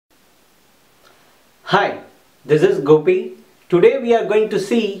Hi, this is Gopi. Today we are going to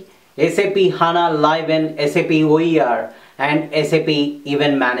see SAP Hana live in SAP OER and SAP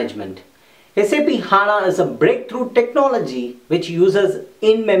Event Management. SAP Hana is a breakthrough technology which uses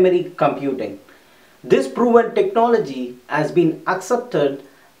in-memory computing. This proven technology has been accepted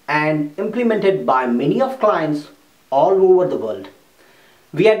and implemented by many of clients all over the world.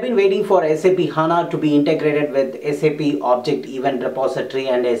 We had been waiting for SAP Hana to be integrated with SAP Object Event Repository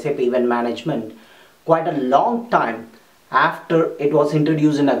and SAP Event Management quite a long time after it was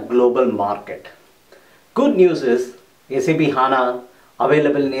introduced in a global market. Good news is SAP Hana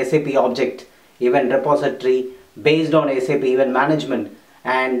available in SAP Object Event Repository based on SAP Event Management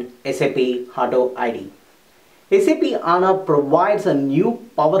and SAP Auto ID. SAP Hana provides a new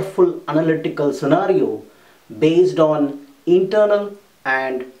powerful analytical scenario based on internal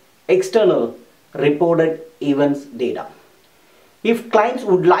and external reported events data. If clients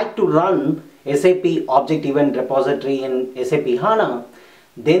would like to run SAP Object Event Repository in SAP Hana,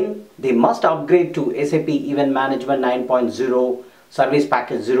 then they must upgrade to SAP Event Management 9.0 Service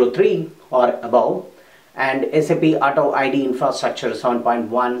Package 03 or above and SAP Auto ID Infrastructure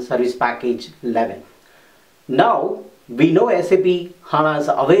 7.1 Service Package 11. Now we know SAP Hana is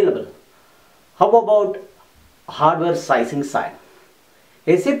available. How about hardware sizing side?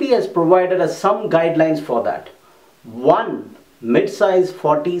 SAP has provided us some guidelines for that. One mid-size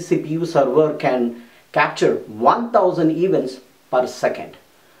 40 CPU server can capture 1000 events per second.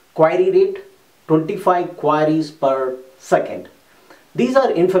 Query rate 25 queries per second. These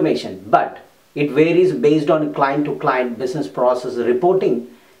are information, but it varies based on client to client business process reporting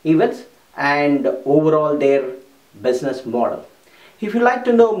events and overall their business model. If you like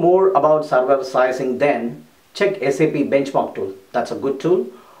to know more about server sizing, then check SAP benchmark tool. That's a good tool.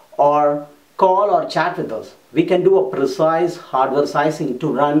 Or call or chat with us. We can do a precise hardware sizing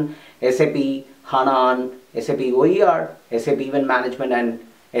to run SAP Hana on SAP OER, SAP Event Management and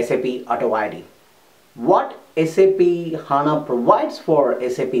SAP Auto ID. What SAP Hana provides for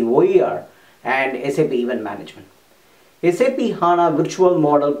SAP OER and SAP Event Management? SAP Hana virtual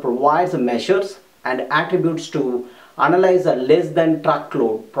model provides measures and attributes to analyze a less than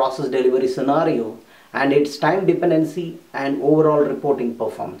truckload process delivery scenario and its time dependency and overall reporting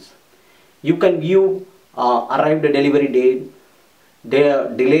performance. You can view arrived delivery date,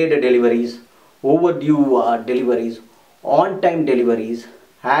 delayed deliveries, overdue deliveries, on-time deliveries,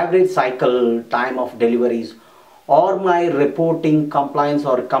 average cycle time of deliveries, or my reporting compliance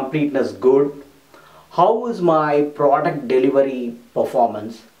or completeness good, how is my product delivery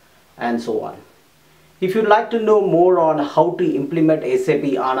performance, and so on. If you'd like to know more on how to implement SAP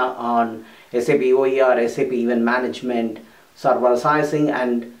Hana on SAP OER, SAP Event Management, server sizing,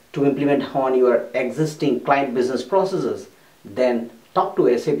 and to implement on your existing client business processes, then talk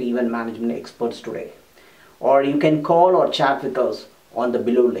to SAP Event Management experts today. Or you can call or chat with us on the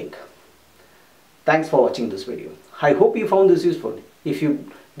below link. Thanks for watching this video. I hope you found this useful. If you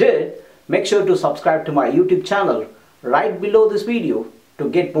did, make sure to subscribe to my YouTube channel right below this video to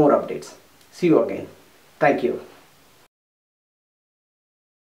get more updates. See you again. Thank you.